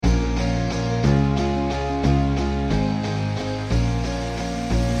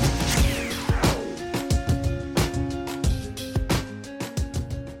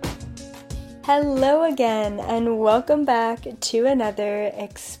Hello again, and welcome back to another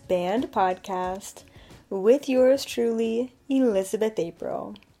Expand podcast with yours truly, Elizabeth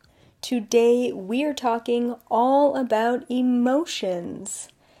April. Today we are talking all about emotions.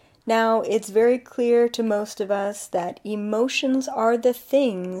 Now, it's very clear to most of us that emotions are the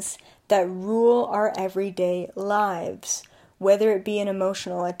things that rule our everyday lives, whether it be an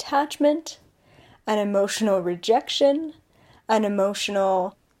emotional attachment, an emotional rejection, an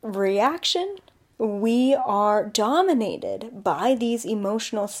emotional reaction. We are dominated by these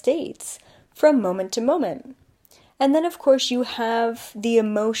emotional states from moment to moment. And then, of course, you have the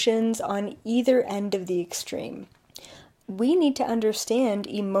emotions on either end of the extreme. We need to understand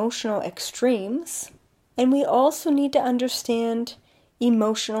emotional extremes, and we also need to understand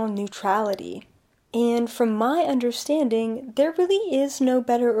emotional neutrality. And from my understanding, there really is no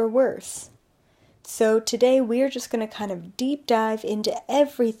better or worse. So today we are just going to kind of deep dive into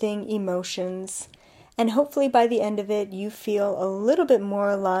everything emotions, and hopefully by the end of it you feel a little bit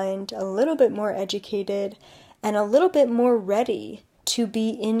more aligned, a little bit more educated, and a little bit more ready to be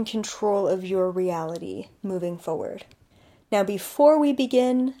in control of your reality moving forward. Now, before we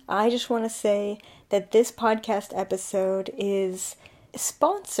begin, I just want to say that this podcast episode is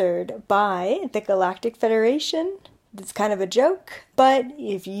sponsored by the Galactic Federation. It's kind of a joke, but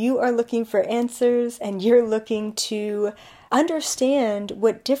if you are looking for answers and you're looking to understand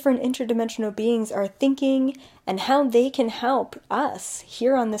what different interdimensional beings are thinking and how they can help us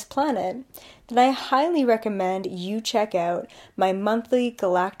here on this planet, then I highly recommend you check out my monthly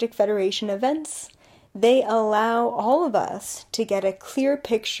Galactic Federation events. They allow all of us to get a clear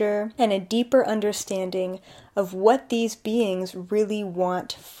picture and a deeper understanding of what these beings really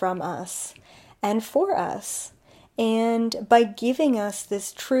want from us and for us. And by giving us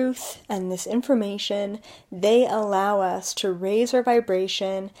this truth and this information, they allow us to raise our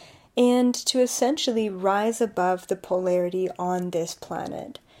vibration and to essentially rise above the polarity on this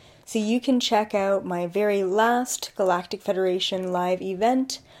planet. So you can check out my very last Galactic Federation live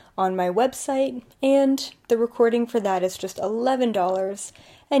event on my website, and the recording for that is just $11,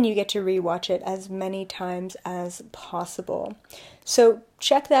 and you get to rewatch it as many times as possible. So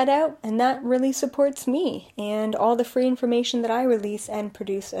check that out, and that really supports me and all the free information that I release and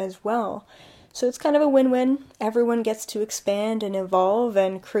produce as well. So it's kind of a win-win. Everyone gets to expand and evolve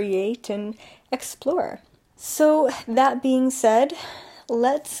and create and explore. So that being said,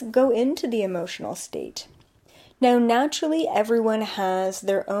 let's go into the emotional state. Now, naturally, everyone has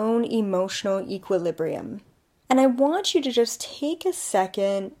their own emotional equilibrium. And I want you to just take a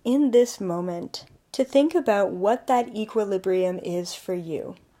second in this moment to think about what that equilibrium is for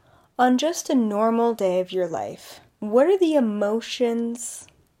you. On just a normal day of your life, what are the emotions,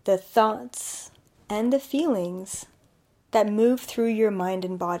 the thoughts, and the feelings that move through your mind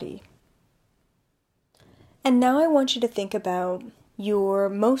and body? And now I want you to think about your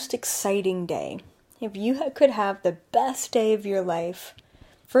most exciting day. If you could have the best day of your life,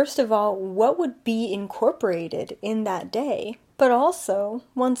 first of all, what would be incorporated in that day? But also,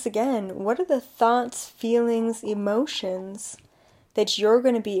 once again, what are the thoughts, feelings, emotions that you're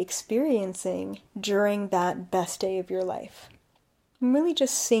going to be experiencing during that best day of your life? And really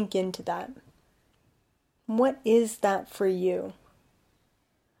just sink into that. What is that for you?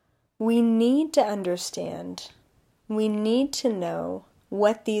 We need to understand, we need to know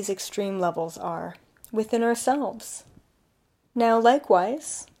what these extreme levels are within ourselves. Now,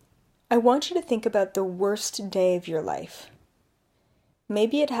 likewise, I want you to think about the worst day of your life.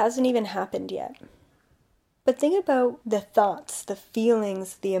 Maybe it hasn't even happened yet. But think about the thoughts, the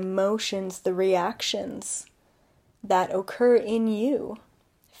feelings, the emotions, the reactions that occur in you,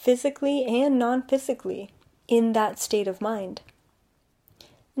 physically and non-physically, in that state of mind.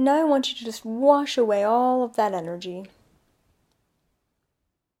 Now I want you to just wash away all of that energy.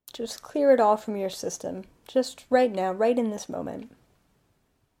 Just clear it all from your system, just right now, right in this moment.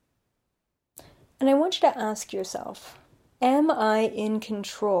 And I want you to ask yourself, am I in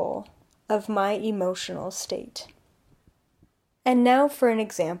control of my emotional state? And now for an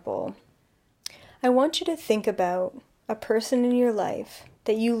example. I want you to think about a person in your life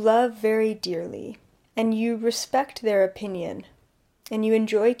that you love very dearly, and you respect their opinion, and you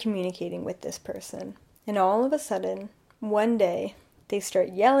enjoy communicating with this person. And all of a sudden, one day, they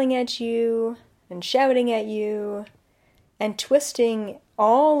start yelling at you and shouting at you and twisting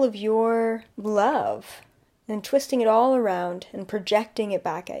all of your love and twisting it all around and projecting it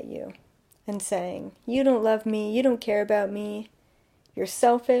back at you and saying, you don't love me, you don't care about me, you're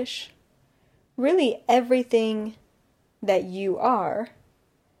selfish. Really everything that you are,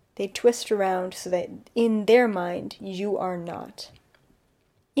 they twist around so that in their mind you are not.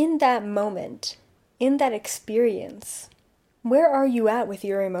 in that moment, in that experience, where are you at with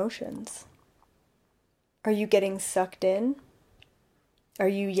your emotions? Are you getting sucked in? Are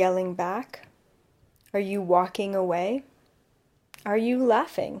you yelling back? Are you walking away? Are you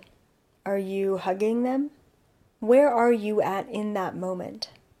laughing? Are you hugging them? Where are you at in that moment?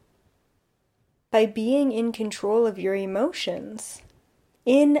 By being in control of your emotions,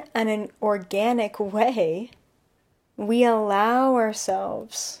 in an organic way, we allow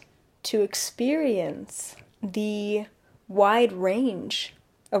ourselves to experience the wide range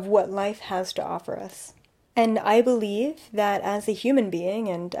of what life has to offer us. And I believe that as a human being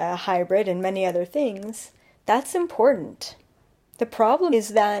and a hybrid and many other things, that's important. The problem is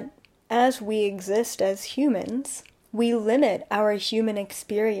that as we exist as humans, we limit our human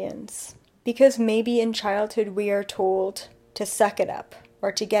experience because maybe in childhood we are told to suck it up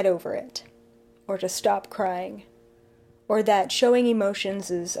or to get over it or to stop crying, or that showing emotions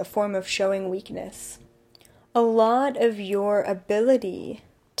is a form of showing weakness. A lot of your ability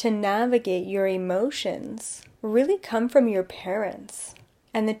to navigate your emotions really come from your parents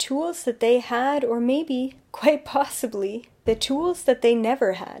and the tools that they had, or maybe, quite possibly, the tools that they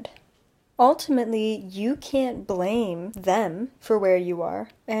never had. Ultimately, you can't blame them for where you are,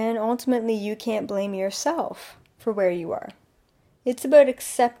 and ultimately you can't blame yourself for where you are. It's about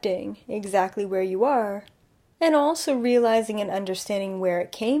accepting exactly where you are, and also realizing and understanding where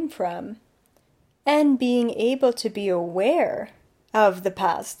it came from, and being able to be aware of the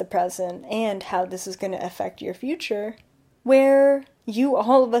past, the present, and how this is going to affect your future, where you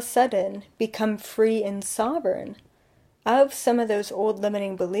all of a sudden become free and sovereign of some of those old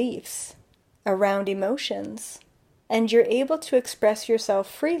limiting beliefs around emotions, and you're able to express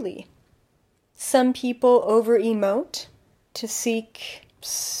yourself freely. Some people over-emote to seek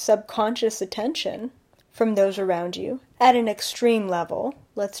subconscious attention from those around you at an extreme level,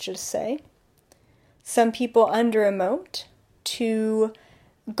 let's just say. Some people under-emote to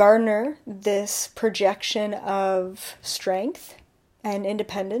garner this projection of strength and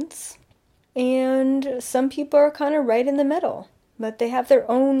independence. And some people are kind of right in the middle, but they have their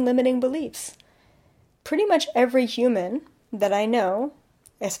own limiting beliefs. Pretty much every human that I know,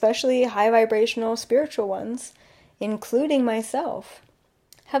 especially high vibrational spiritual ones, including myself,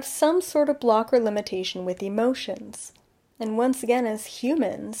 have some sort of block or limitation with emotions. And once again, as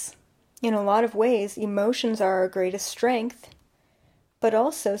humans, in a lot of ways, emotions are our greatest strength, but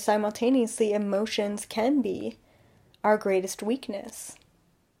also simultaneously emotions can be our greatest weakness.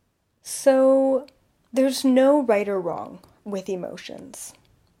 So there's no right or wrong with emotions.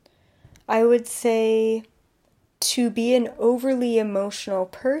 I would say to be an overly emotional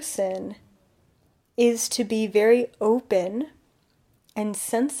person is to be very open and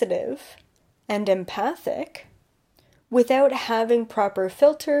sensitive and empathic without having proper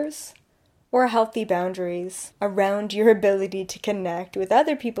filters or healthy boundaries around your ability to connect with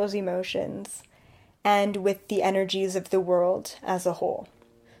other people's emotions and with the energies of the world as a whole.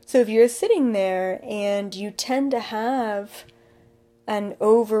 So if you're sitting there and you tend to have an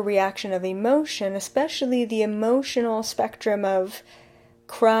overreaction of emotion, especially the emotional spectrum of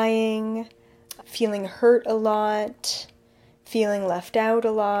crying, feeling hurt a lot, feeling left out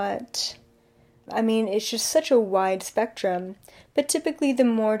a lot. I mean, it's just such a wide spectrum, but typically the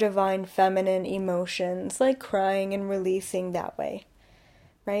more divine feminine emotions, like crying and releasing that way,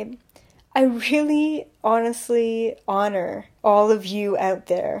 right? I really honestly honor all of you out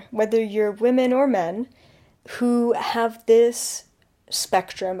there, whether you're women or men, who have this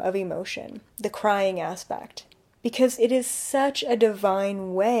spectrum of emotion, the crying aspect, because it is such a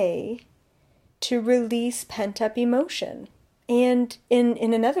divine way to release pent-up emotion. And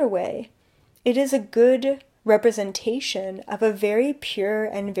in another way, it is a good representation of a very pure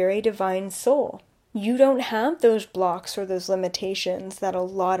and very divine soul. You don't have those blocks or those limitations that a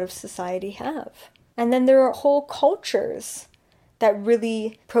lot of society have. And then there are whole cultures that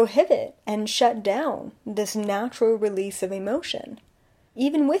really prohibit and shut down this natural release of emotion,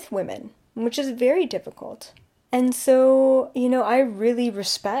 even with women, which is very difficult. And so, I really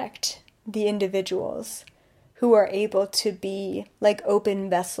respect the individuals who are able to be like open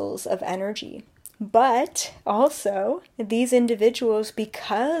vessels of energy. But also, these individuals,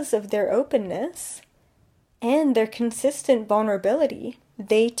 because of their openness and their consistent vulnerability,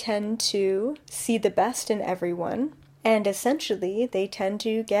 they tend to see the best in everyone, and essentially they tend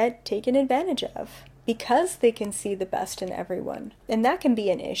to get taken advantage of because they can see the best in everyone. And that can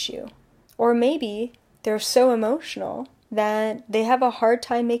be an issue. Or maybe they're so emotional that they have a hard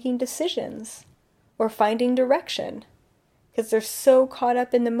time making decisions or finding direction because they're so caught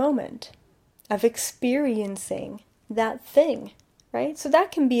up in the moment of experiencing that thing right? So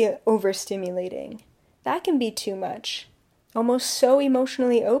that can be overstimulating. That can be too much. Almost so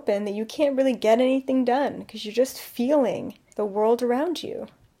emotionally open that you can't really get anything done because you're just feeling the world around you.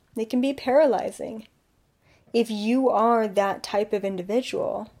 It can be paralyzing. If you are that type of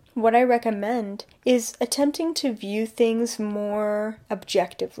individual, what I recommend is attempting to view things more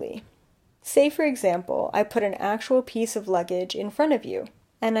objectively. Say, for example, I put an actual piece of luggage in front of you,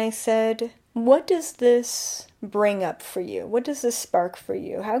 and I said, what does this bring up for you? What does this spark for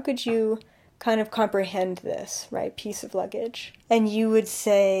you? How could you kind of comprehend this, right, piece of luggage? And you would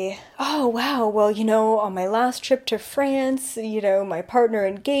say, oh, wow, well, on my last trip to France, my partner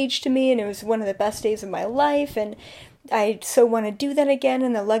engaged to me, and it was one of the best days of my life, and I so want to do that again,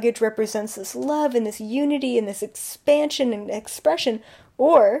 and the luggage represents this love and this unity and this expansion and expression.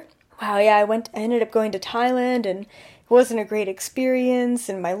 Or, wow, yeah, I ended up going to Thailand, and it wasn't a great experience,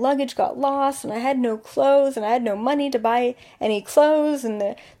 and my luggage got lost, and I had no clothes, and I had no money to buy any clothes, and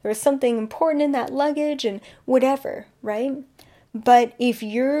there was something important in that luggage, and whatever, right? But if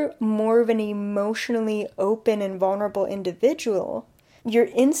you're more of an emotionally open and vulnerable individual, your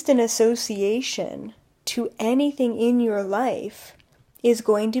instant association to anything in your life is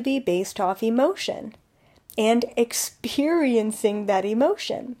going to be based off emotion and experiencing that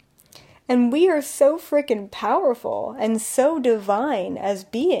emotion. And we are so freaking powerful and so divine as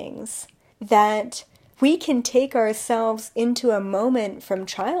beings that we can take ourselves into a moment from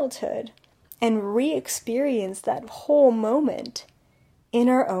childhood and re-experience that whole moment in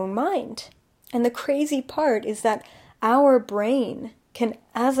our own mind. And the crazy part is that our brain can,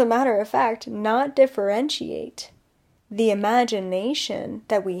 as a matter of fact, not differentiate the imagination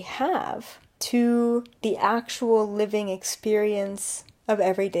that we have to the actual living experience of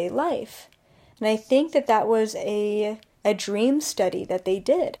everyday life. And I think that was a dream study that they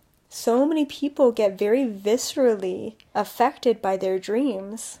did. So many people get very viscerally affected by their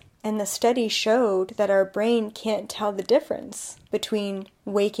dreams, and the study showed that our brain can't tell the difference between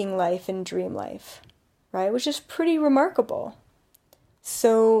waking life and dream life, right? Which is pretty remarkable.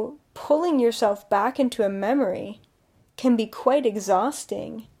 So pulling yourself back into a memory can be quite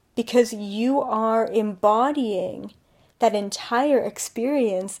exhausting because you are embodying that entire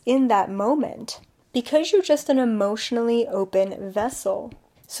experience in that moment because you're just an emotionally open vessel.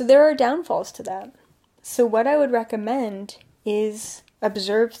 So there are downfalls to that. So what I would recommend is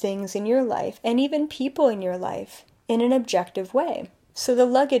observe things in your life and even people in your life in an objective way. So the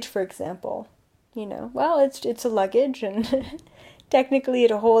luggage, for example, it's a luggage and technically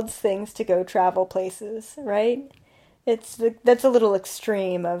it holds things to go travel places, right? That's a little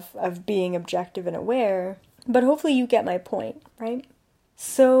extreme of being objective and aware, but hopefully you get my point, right?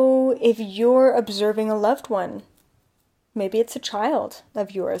 So if you're observing a loved one, maybe it's a child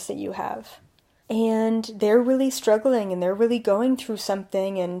of yours that you have, and they're really struggling and they're really going through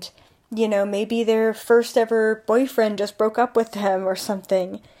something, and maybe their first ever boyfriend just broke up with them or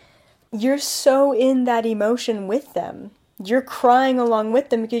something. You're so in that emotion with them. You're crying along with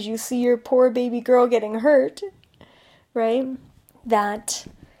them because you see your poor baby girl getting hurt, right? That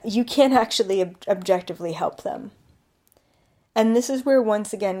you can't actually objectively help them. And this is where,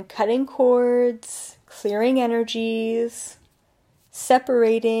 once again, cutting cords, clearing energies,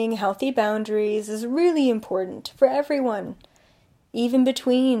 separating healthy boundaries is really important for everyone, even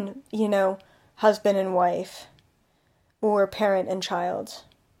between, husband and wife or parent and child,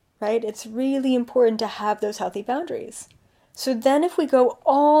 right? It's really important to have those healthy boundaries. So then if we go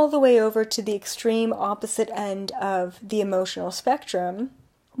all the way over to the extreme opposite end of the emotional spectrum,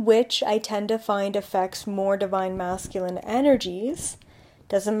 which I tend to find affects more divine masculine energies,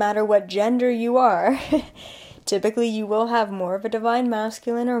 doesn't matter what gender you are, typically you will have more of a divine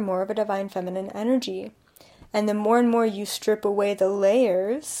masculine or more of a divine feminine energy. And the more and more you strip away the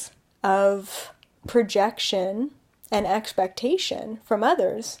layers of projection and expectation from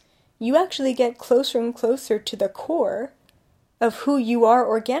others, you actually get closer and closer to the core of who you are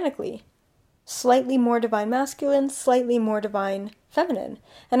organically. Slightly more divine masculine, slightly more divine feminine.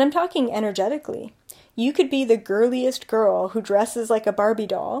 And I'm talking energetically. You could be the girliest girl who dresses like a Barbie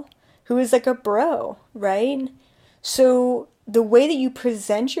doll, who is like a bro, right? So the way that you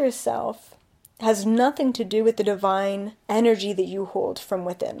present yourself has nothing to do with the divine energy that you hold from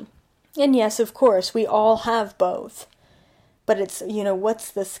within. And yes, of course, we all have both. But it's,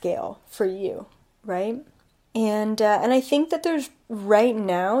 what's the scale for you, right? And I think that there's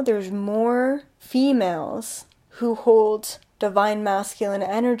more females who hold divine masculine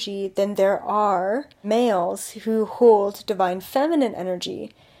energy than there are males who hold divine feminine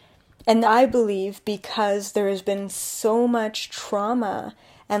energy. And I believe because there has been so much trauma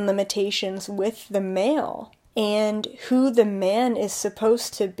and limitations with the male and who the man is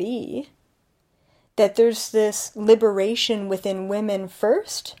supposed to be, that there's this liberation within women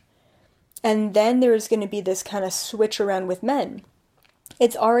first, and then there's going to be this kind of switch around with men.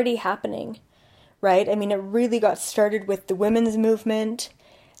 It's already happening, right? I mean, it really got started with the women's movement,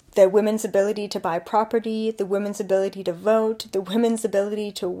 the women's ability to buy property, the women's ability to vote, the women's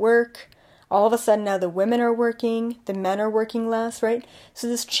ability to work. All of a sudden now the women are working, the men are working less, right? So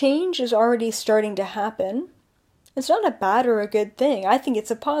this change is already starting to happen. It's not a bad or a good thing. I think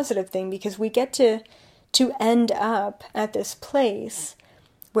it's a positive thing because we get to end up at this place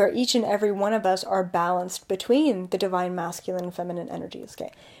where each and every one of us are balanced between the divine masculine and feminine energies.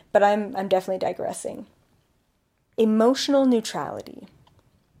 Okay, but I'm definitely digressing. Emotional neutrality.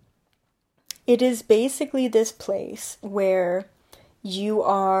 It is basically this place where you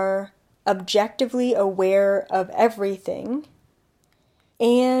are objectively aware of everything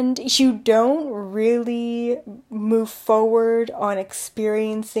and you don't really move forward on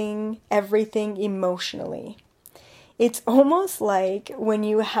experiencing everything emotionally. It's almost like when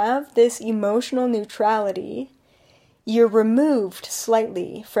you have this emotional neutrality, you're removed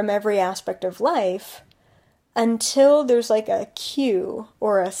slightly from every aspect of life until there's like a cue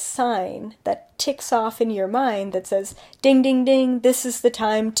or a sign that ticks off in your mind that says, ding, ding, ding, this is the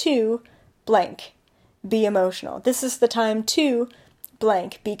time to blank, be emotional. This is the time to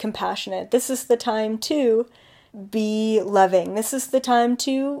blank, be compassionate. This is the time to be loving. This is the time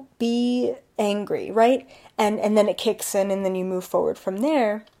to be angry, right? And then it kicks in and then you move forward from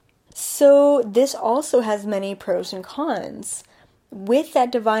there. So this also has many pros and cons. With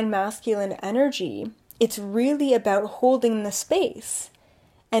that divine masculine energy, it's really about holding the space.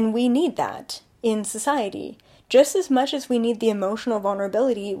 And we need that in society. Just as much as we need the emotional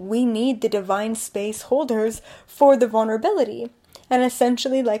vulnerability, we need the divine space holders for the vulnerability. And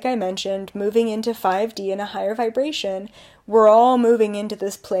essentially, like I mentioned, moving into 5D in a higher vibration, we're all moving into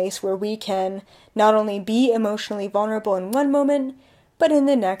this place where we can not only be emotionally vulnerable in one moment, but in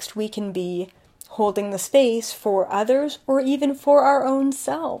the next we can be holding the space for others or even for our own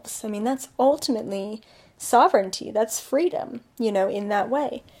selves. I mean, that's ultimately sovereignty. That's freedom, in that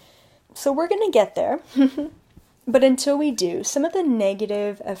way. So we're going to get there. But until we do, some of the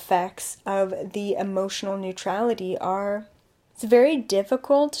negative effects of the emotional neutrality are it's very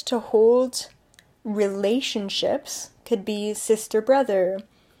difficult to hold relationships, could be sister-brother,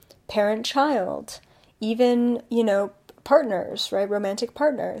 parent-child, even, partners, right? Romantic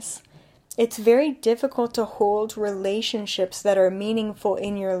partners. It's very difficult to hold relationships that are meaningful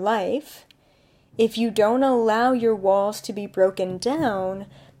in your life if you don't allow your walls to be broken down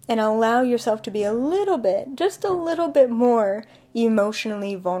and allow yourself to be just a little bit more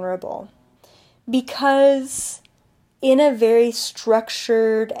emotionally vulnerable. Because in a very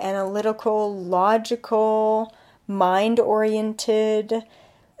structured, analytical, logical, mind-oriented,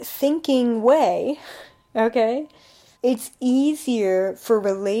 thinking way, okay, it's easier for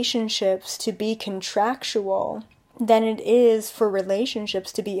relationships to be contractual than it is for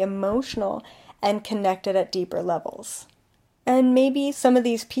relationships to be emotional and connected at deeper levels. And maybe some of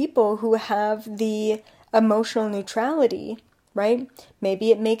these people who have the emotional neutrality, right?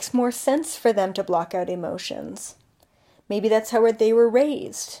 Maybe it makes more sense for them to block out emotions. Maybe that's how they were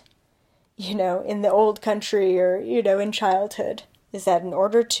raised, in the old country or, in childhood. Is that in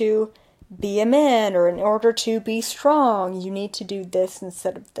order to be a man or in order to be strong, you need to do this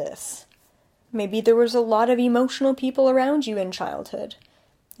instead of this. Maybe there was a lot of emotional people around you in childhood,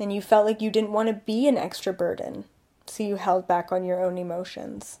 and you felt like you didn't want to be an extra burden, so you held back on your own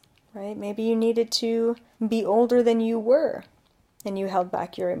emotions, right? Maybe you needed to be older than you were, and you held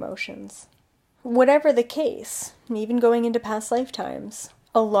back your emotions. Whatever the case, even going into past lifetimes,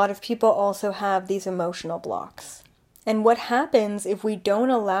 a lot of people also have these emotional blocks. And what happens if we don't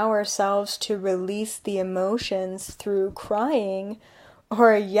allow ourselves to release the emotions through crying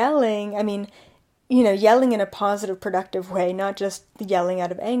or yelling? I mean, yelling in a positive, productive way, not just yelling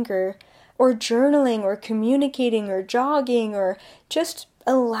out of anger, or journaling or communicating or jogging or just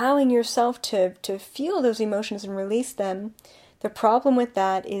allowing yourself to feel those emotions and release them. The problem with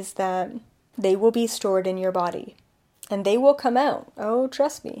that is that they will be stored in your body and they will come out. Oh,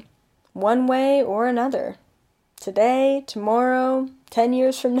 trust me, one way or another. Today, tomorrow, 10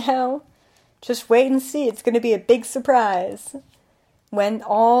 years from now, just wait and see. It's going to be a big surprise when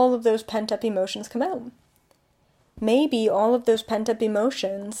all of those pent-up emotions come out. Maybe all of those pent-up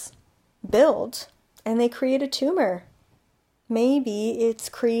emotions build and they create a tumor. Maybe it's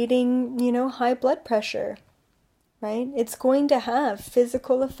creating, high blood pressure, right? It's going to have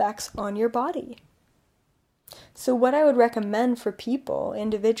physical effects on your body. So what I would recommend for people,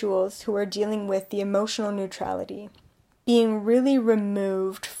 individuals who are dealing with the emotional neutrality, being really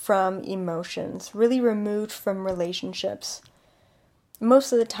removed from emotions, really removed from relationships,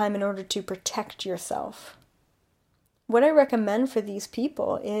 most of the time in order to protect yourself. What I recommend for these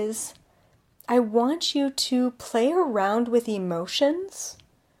people is I want you to play around with emotions,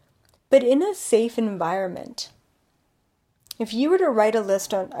 but in a safe environment. If you were to write a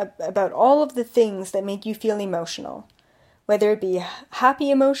list about all of the things that make you feel emotional, whether it be happy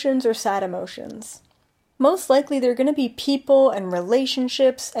emotions or sad emotions, most likely they're going to be people and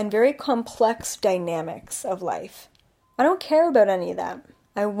relationships and very complex dynamics of life. I don't care about any of that.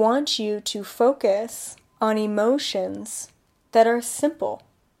 I want you to focus on emotions that are simple.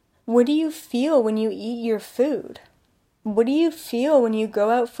 What do you feel when you eat your food? What do you feel when you go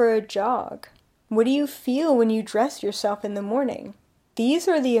out for a jog? What do you feel when you dress yourself in the morning? These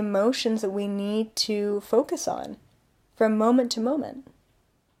are the emotions that we need to focus on from moment to moment.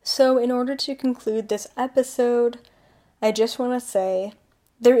 So in order to conclude this episode, I just want to say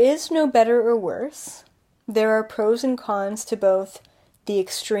there is no better or worse. There are pros and cons to both the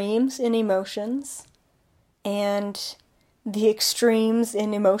extremes in emotions and the extremes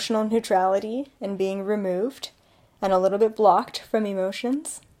in emotional neutrality and being removed and a little bit blocked from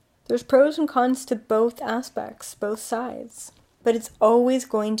emotions. There's pros and cons to both aspects, both sides, but it's always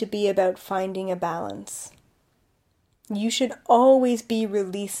going to be about finding a balance. You should always be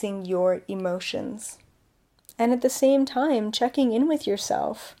releasing your emotions and at the same time checking in with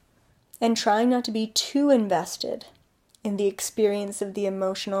yourself and trying not to be too invested in the experience of the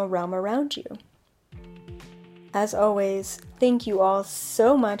emotional realm around you. As always, thank you all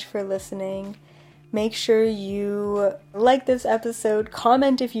so much for listening. Make sure you like this episode,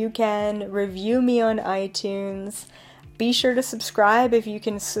 comment if you can, review me on iTunes. Be sure to subscribe if you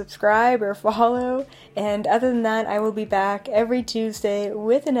can subscribe or follow. And other than that, I will be back every Tuesday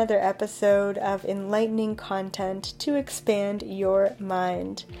with another episode of enlightening content to expand your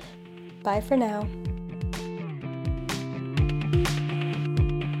mind. Bye for now.